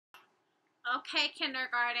Okay,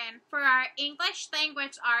 kindergarten, for our English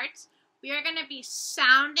language arts, we are going to be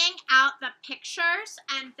sounding out the pictures,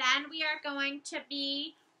 and then we are going to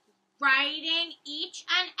be writing each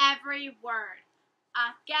and every word.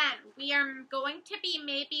 Again, we are going to be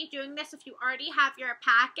maybe doing this if you already have your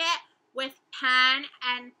packet with pen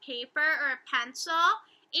and paper or pencil.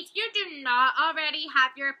 If you do not already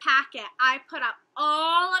have your packet, I put up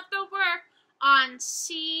all of the work on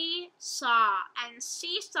Seesaw, and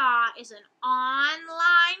Seesaw is an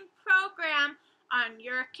online program on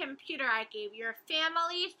your computer. I gave your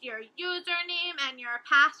families your username and your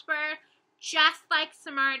password, just like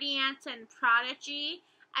Smarty Ants and Prodigy,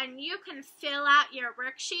 and you can fill out your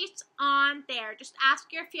worksheets on there. Just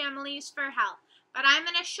ask your families for help. But I'm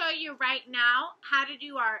going to show you right now how to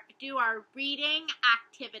do our reading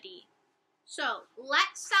activity. So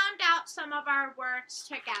let's sound out some of our words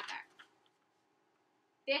together.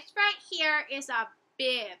 This right here is a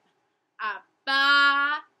bib. A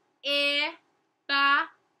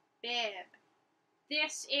bib.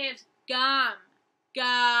 This is gum.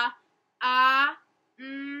 Gum.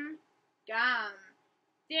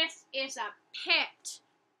 This is a pit.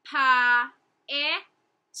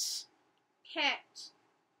 Pit.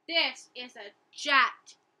 This is a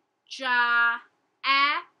jet. Jet.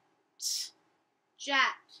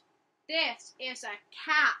 This is a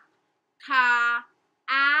cap. Cap.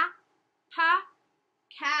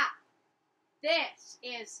 This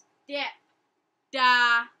is dip.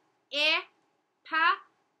 Dip.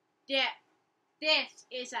 This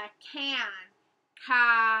is a can.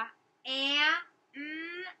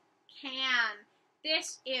 Can.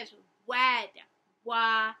 This is wed.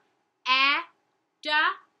 Wed.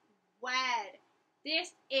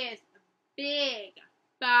 This is big.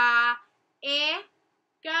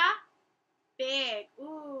 Big.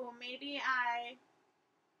 Ooh, maybe I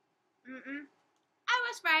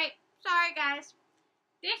was right. Sorry, guys.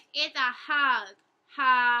 This is a hug.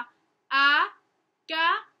 Hug.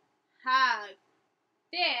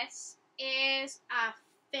 This is a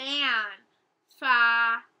fan.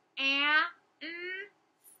 Fan.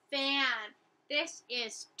 This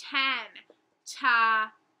is 10. 10.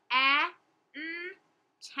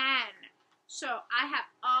 So I have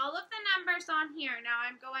all of the numbers on here. Now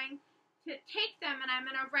I'm going to take them and I'm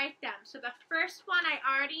going to write them. So the first one I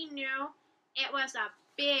already knew. It was a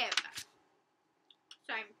bib.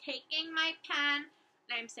 So I'm taking my pen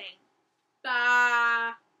and I'm saying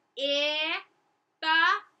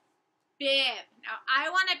bib. Now I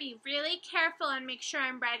want to be really careful and make sure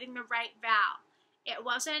I'm writing the right vowel. It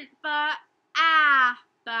wasn't ba.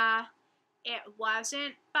 It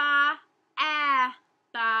wasn't ba.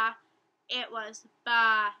 It was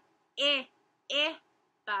ba.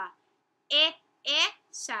 Ba. It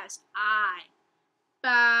says I.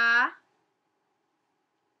 Ba.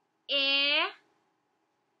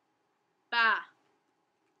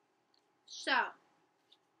 So,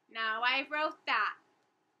 now I wrote that.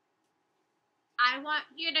 I want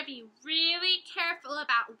you to be really careful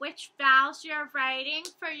about which vowels you're writing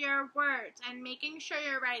for your words and making sure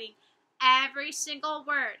you're writing every single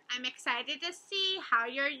word. I'm excited to see how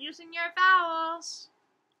you're using your vowels.